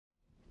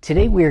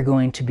Today we are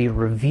going to be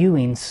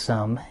reviewing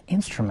some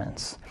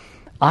instruments.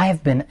 I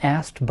have been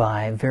asked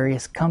by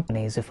various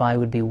companies if I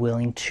would be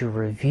willing to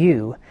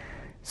review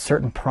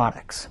certain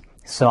products.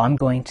 So I'm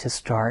going to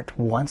start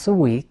once a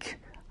week,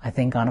 I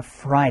think on a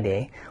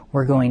Friday.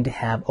 We're going to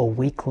have a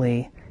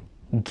weekly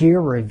gear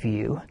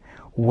review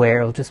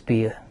where it'll just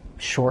be a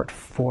short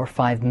 4 or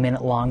 5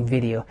 minute long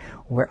video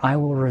where I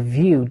will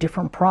review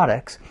different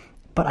products,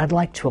 but I'd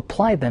like to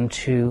apply them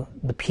to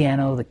the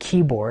piano, the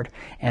keyboard,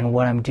 and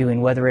what I'm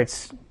doing, whether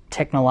it's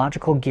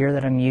technological gear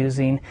that I'm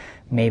using,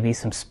 maybe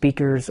some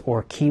speakers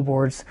or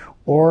keyboards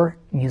or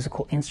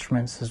musical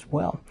instruments as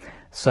well.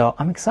 So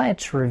I'm excited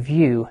to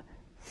review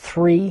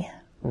 3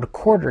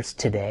 recorders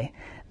today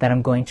that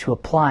I'm going to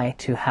apply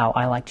to how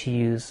I like to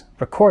use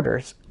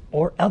recorders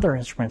or other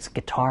instruments,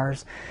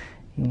 guitars.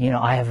 You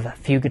know, I have a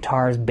few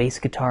guitars, bass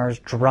guitars,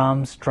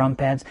 drums, drum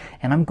pads,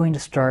 and I'm going to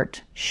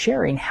start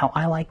sharing how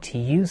I like to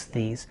use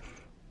these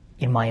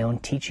in my own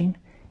teaching,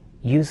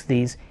 use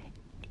these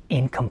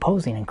in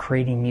composing and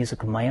creating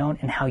music of my own,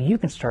 and how you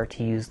can start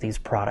to use these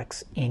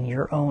products in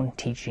your own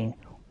teaching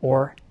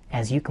or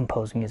as you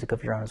compose music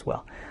of your own as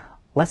well.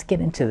 Let's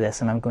get into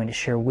this, and I'm going to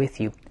share with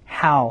you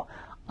how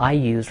I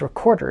use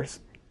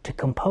recorders to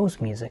compose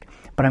music,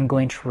 but I'm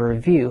going to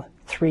review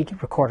 3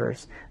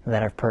 recorders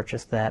that I've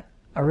purchased that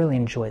I really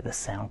enjoy the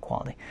sound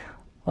quality.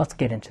 Let's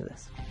get into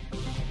this.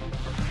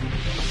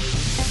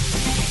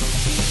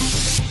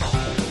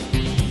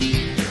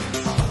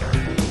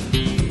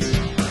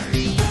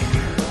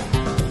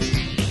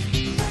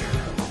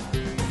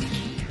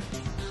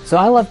 So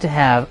I love to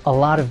have a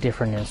lot of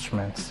different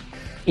instruments.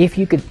 If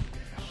you could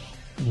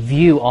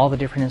view all the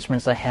different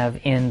instruments I have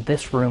in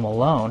this room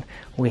alone,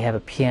 we have a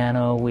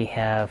piano, we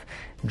have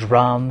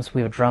drums,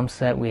 we have a drum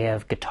set, we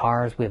have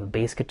guitars, we have a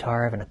bass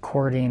guitar, I have an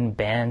accordion,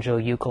 banjo,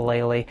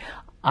 ukulele.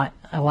 I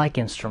like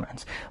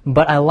instruments,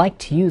 but I like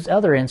to use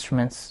other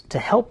instruments to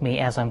help me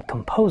as I'm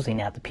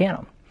composing at the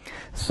piano.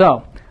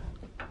 So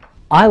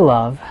I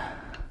love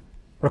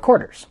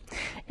recorders,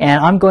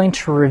 and I'm going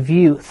to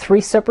review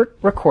 3 separate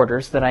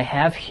recorders that I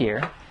have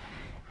here,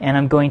 and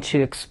I'm going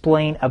to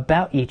explain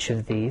about each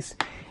of these,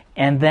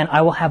 and then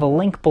I will have a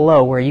link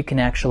below where you can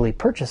actually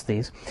purchase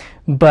these.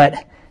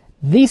 But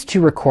these 2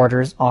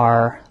 recorders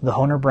are the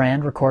Hohner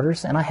brand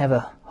recorders, and I have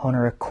a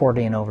Hohner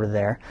accordion over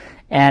there,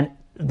 and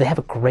they have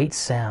a great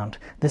sound.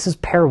 This is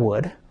pear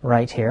wood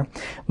right here,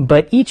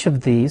 but each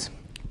of these,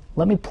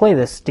 let me play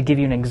this to give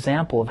you an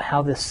example of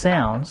how this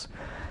sounds.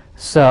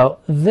 So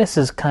this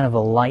is kind of a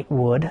light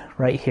wood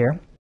right here.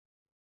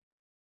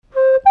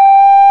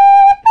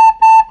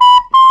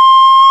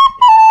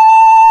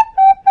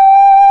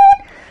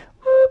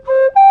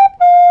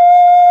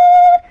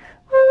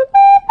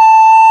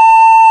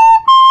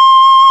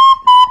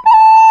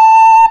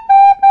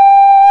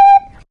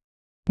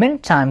 Many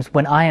times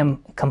when I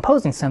am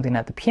composing something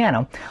at the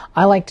piano,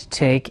 I like to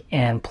take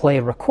and play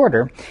a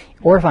recorder,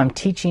 or if I'm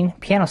teaching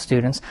piano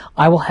students,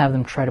 I will have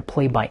them try to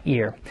play by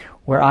ear,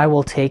 where I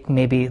will take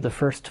maybe the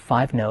first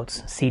 5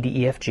 notes, C,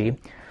 D, E, F, G,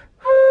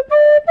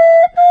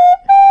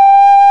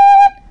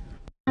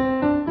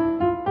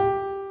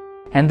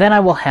 and then I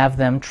will have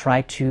them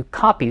try to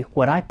copy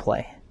what I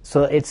play.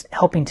 So it's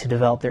helping to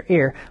develop their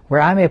ear,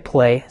 where I may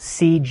play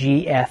C,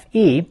 G, F,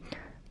 E,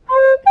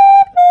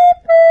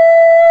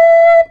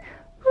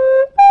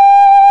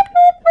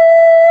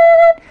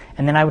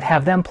 and then I would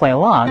have them play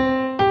along.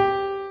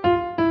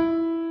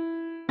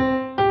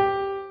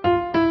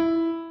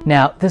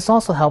 Now, this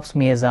also helps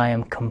me as I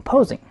am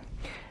composing.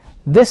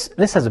 This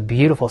has a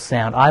beautiful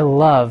sound. I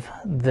love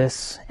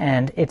this,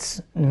 and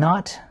it's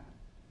not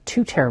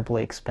too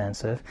terribly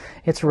expensive.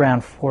 It's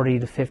around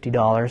 $40 to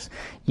 $50.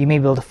 You may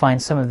be able to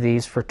find some of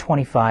these for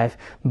 $25,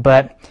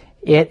 but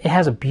it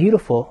has a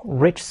beautiful,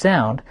 rich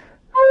sound.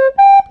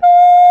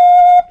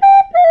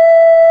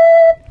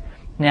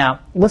 Now,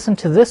 listen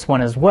to this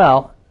one as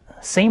well.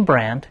 Same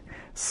brand,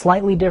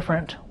 slightly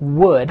different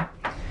wood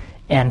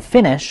and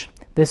finish.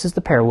 This is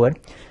the pear wood.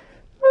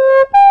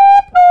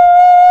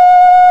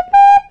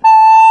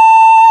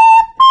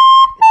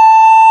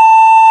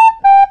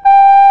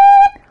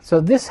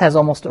 So this has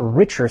almost a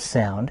richer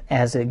sound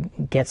as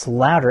it gets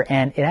louder,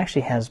 and it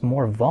actually has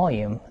more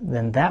volume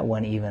than that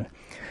one even.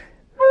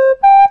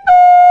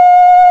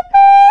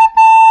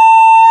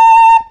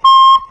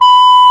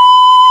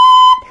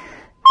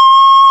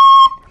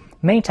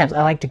 Many times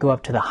I like to go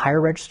up to the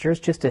higher registers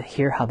just to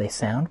hear how they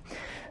sound.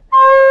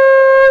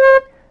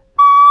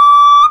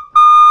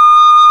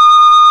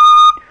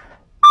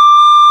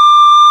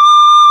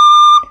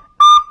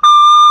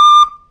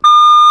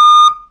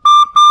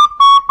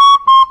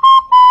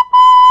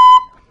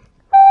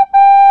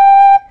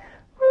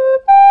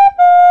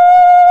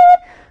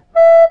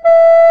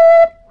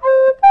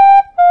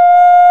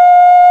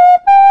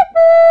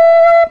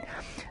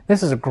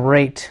 This is a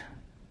great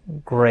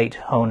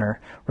Hohner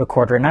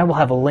recorder, and I will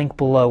have a link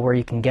below where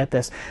you can get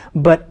this.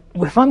 But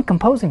if I'm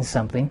composing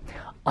something,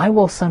 I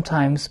will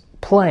sometimes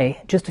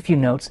play just a few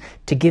notes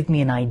to give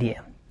me an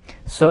idea.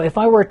 So if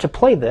I were to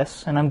play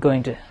this, and I'm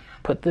going to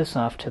put this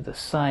off to the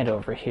side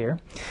over here,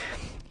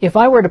 if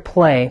I were to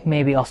play,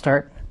 maybe I'll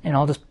start and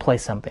I'll just play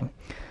something.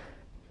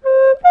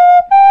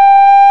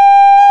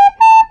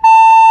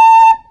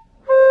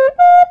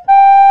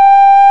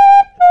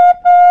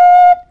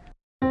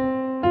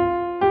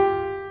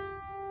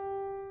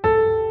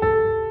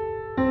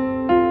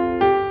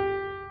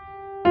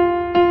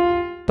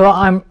 So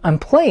I'm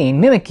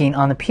playing, mimicking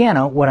on the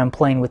piano what I'm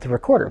playing with the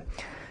recorder.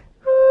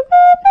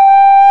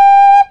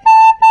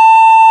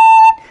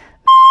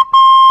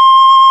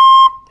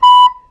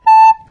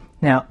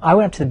 Now, I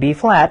went up to the B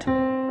flat.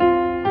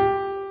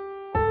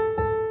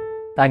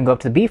 I can go up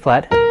to the B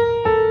flat.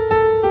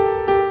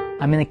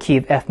 I'm in the key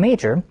of F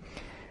major.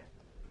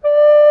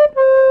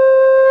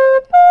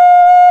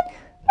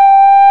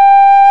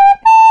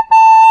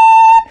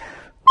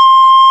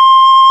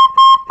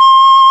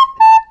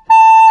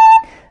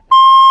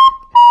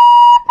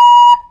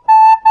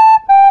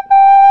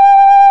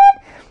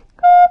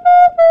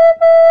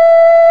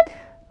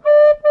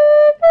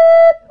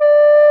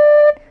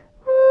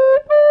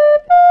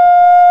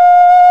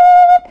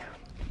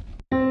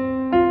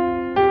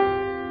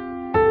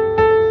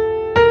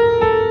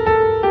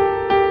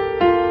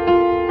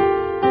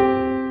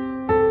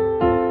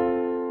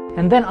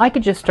 And then I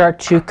could just start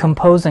to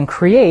compose and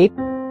create.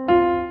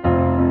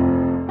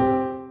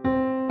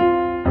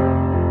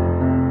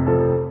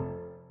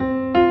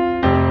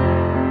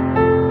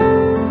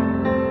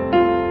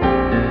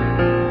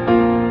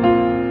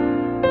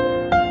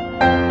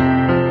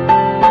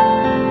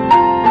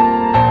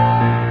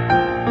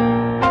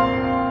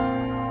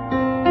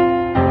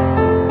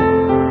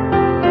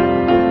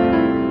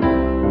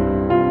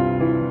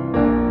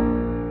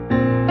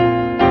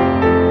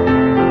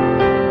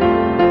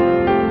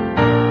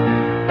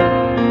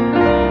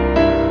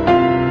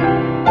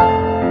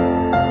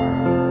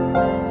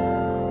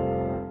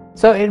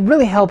 So it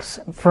really helps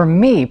for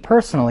me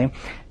personally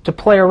to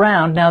play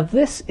around. Now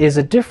this is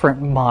a different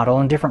model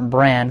and different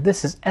brand.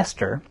 This is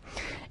Ester,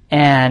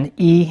 and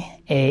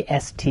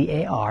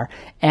E-A-S-T-A-R,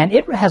 and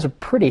it has a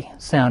pretty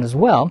sound as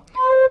well.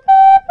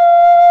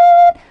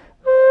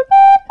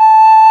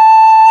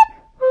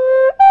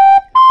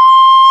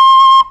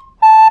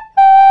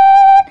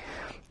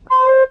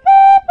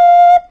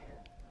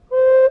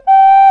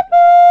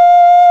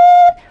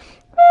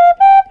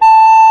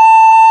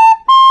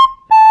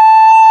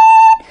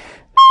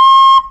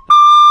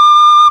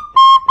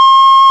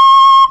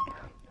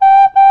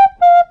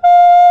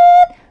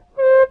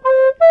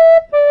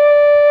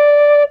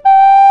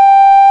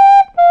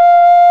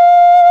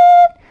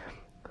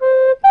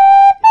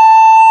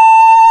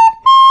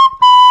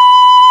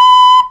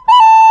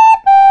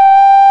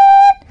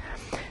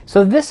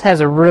 So this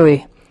has a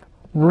really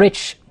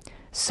rich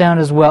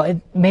sound as well.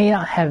 It may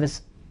not have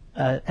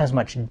as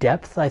much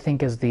depth, I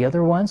think, as the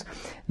other ones.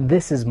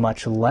 This is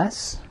much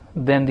less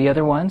than the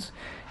other ones.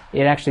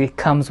 It actually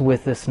comes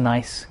with this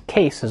nice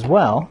case as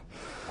well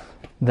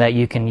that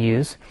you can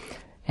use,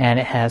 and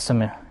it has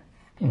some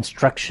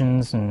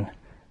instructions and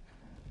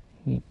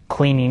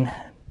cleaning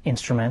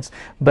instruments.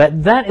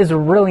 But that is a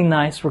really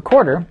nice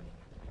recorder.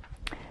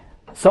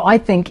 So I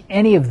think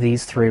any of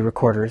these three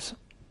recorders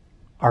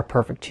are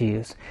perfect to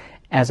use.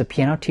 As a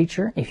piano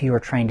teacher, if you are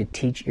trying to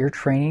teach ear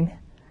training,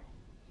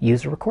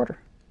 use a recorder.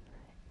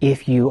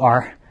 If you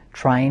are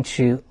trying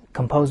to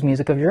compose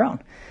music of your own,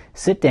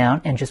 sit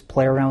down and just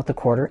play around with the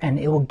recorder, and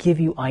it will give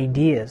you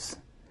ideas.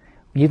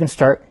 You can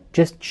start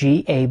just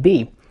G, A,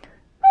 B.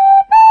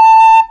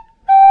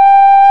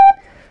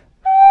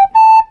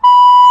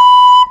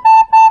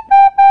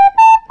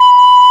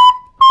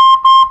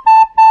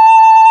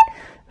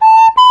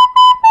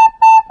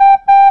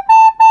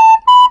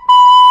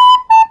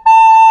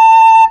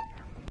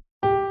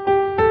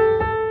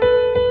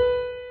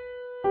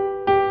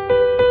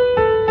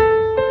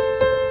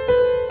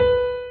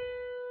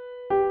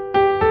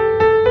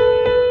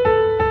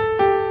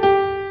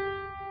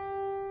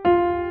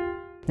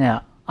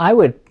 Now, I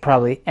would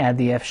probably add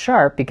the F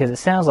sharp because it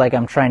sounds like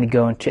I'm trying to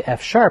go into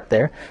F sharp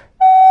there.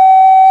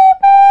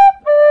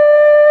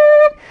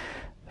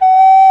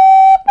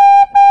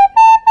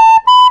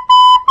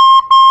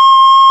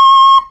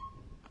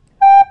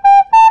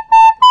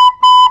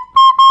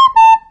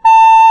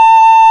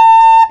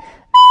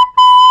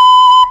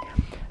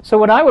 So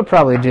what I would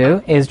probably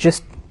do is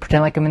just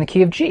pretend like I'm in the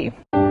key of G.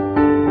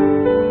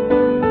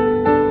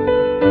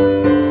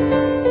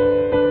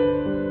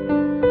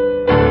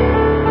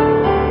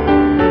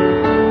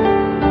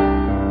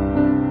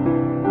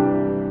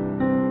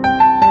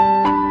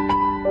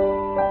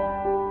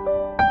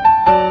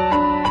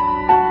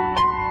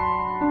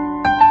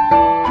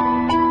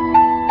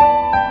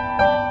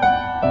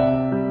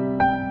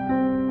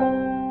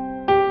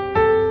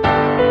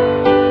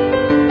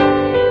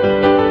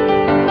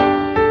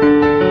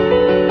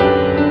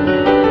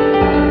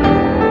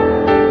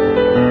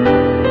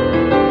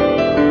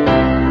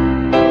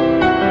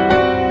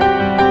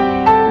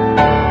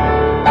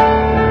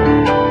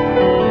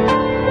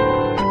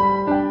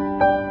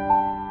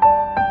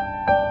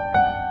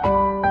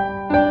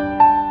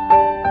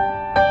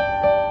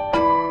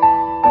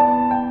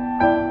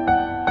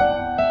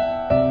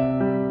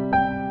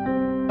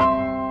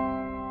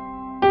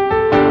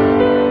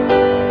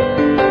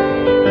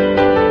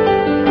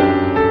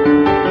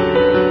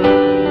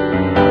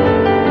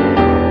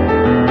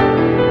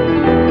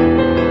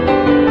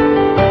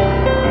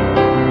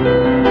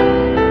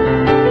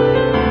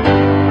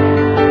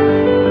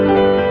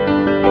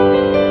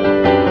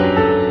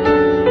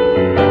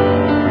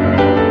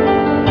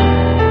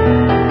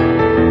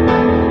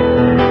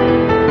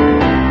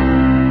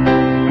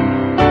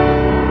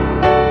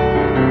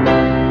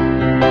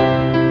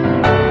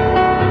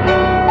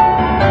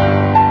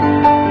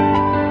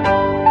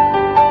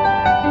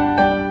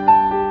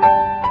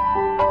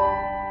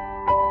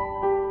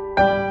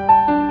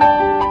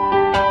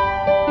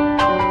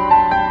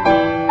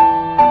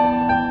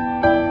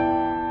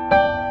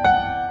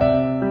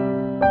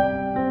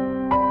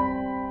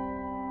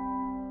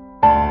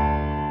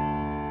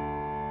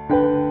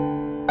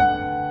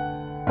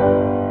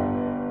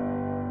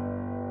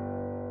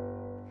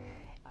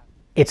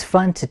 It's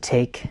fun to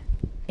take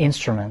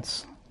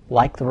instruments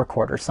like the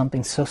recorder,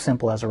 something so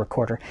simple as a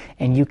recorder,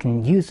 and you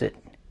can use it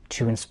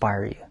to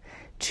inspire you,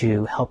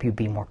 to help you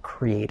be more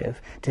creative,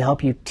 to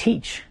help you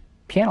teach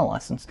piano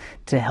lessons,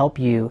 to help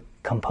you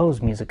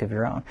compose music of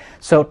your own.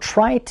 So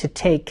try to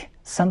take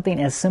something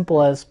as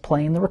simple as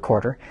playing the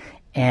recorder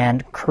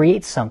and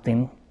create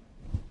something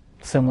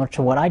similar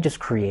to what I just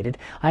created.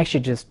 I actually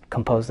just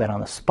composed that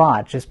on the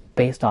spot, just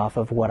based off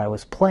of what I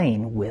was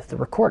playing with the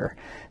recorder.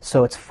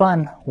 So it's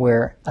fun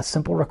where a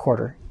simple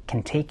recorder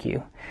can take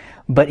you.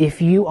 But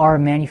if you are a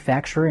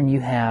manufacturer and you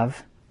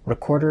have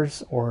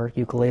recorders or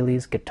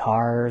ukuleles,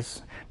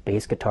 guitars,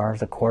 bass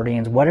guitars,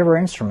 accordions, whatever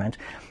instrument,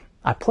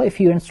 I play a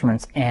few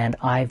instruments, and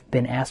I've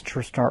been asked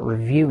to start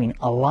reviewing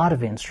a lot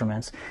of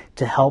instruments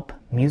to help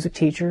music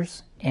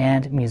teachers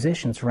and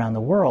musicians around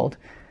the world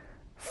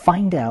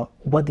find out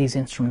what these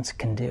instruments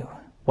can do,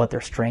 what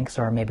their strengths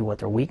are, maybe what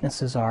their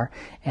weaknesses are,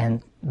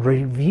 and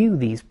review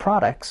these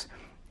products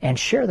and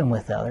share them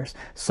with others.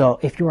 So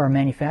if you are a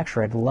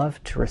manufacturer, I'd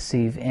love to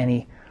receive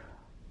any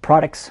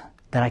products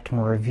that I can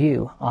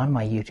review on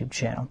my YouTube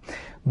channel.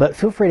 But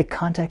feel free to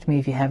contact me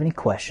if you have any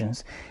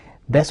questions.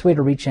 Best way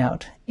to reach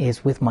out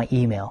is with my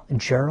email,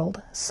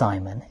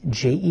 JeraldSimon,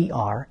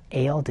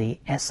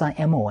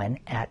 JeraldSimon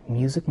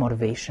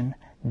 @musicmotivation.com.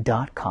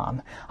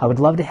 I would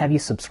love to have you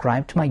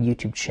subscribe to my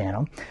YouTube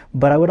channel,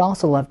 but I would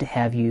also love to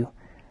have you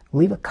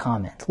leave a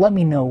comment. Let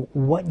me know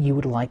what you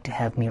would like to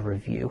have me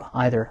review,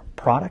 either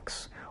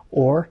products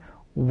or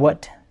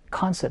what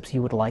concepts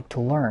you would like to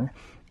learn.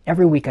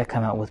 Every week I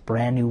come out with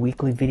brand new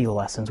weekly video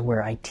lessons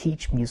where I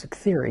teach music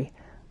theory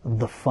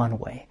the fun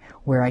way,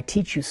 where I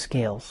teach you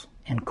scales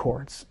and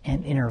chords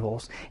and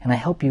intervals, and I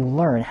help you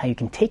learn how you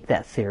can take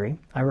that theory,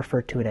 I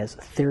refer to it as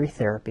theory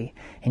therapy,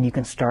 and you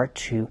can start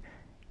to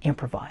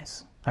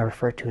improvise. I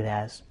refer to it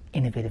as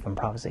innovative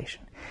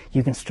improvisation.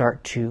 You can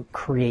start to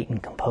create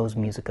and compose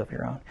music of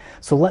your own.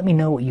 So let me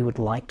know what you would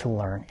like to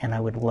learn, and I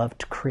would love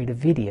to create a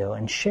video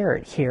and share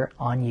it here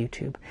on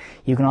YouTube.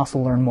 You can also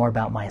learn more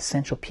about my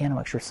Essential Piano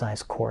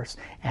Exercise course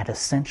at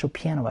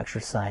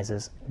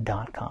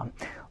essentialpianoexercises.com.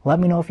 Let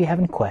me know if you have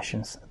any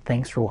questions.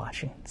 Thanks for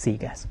watching. See you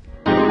guys.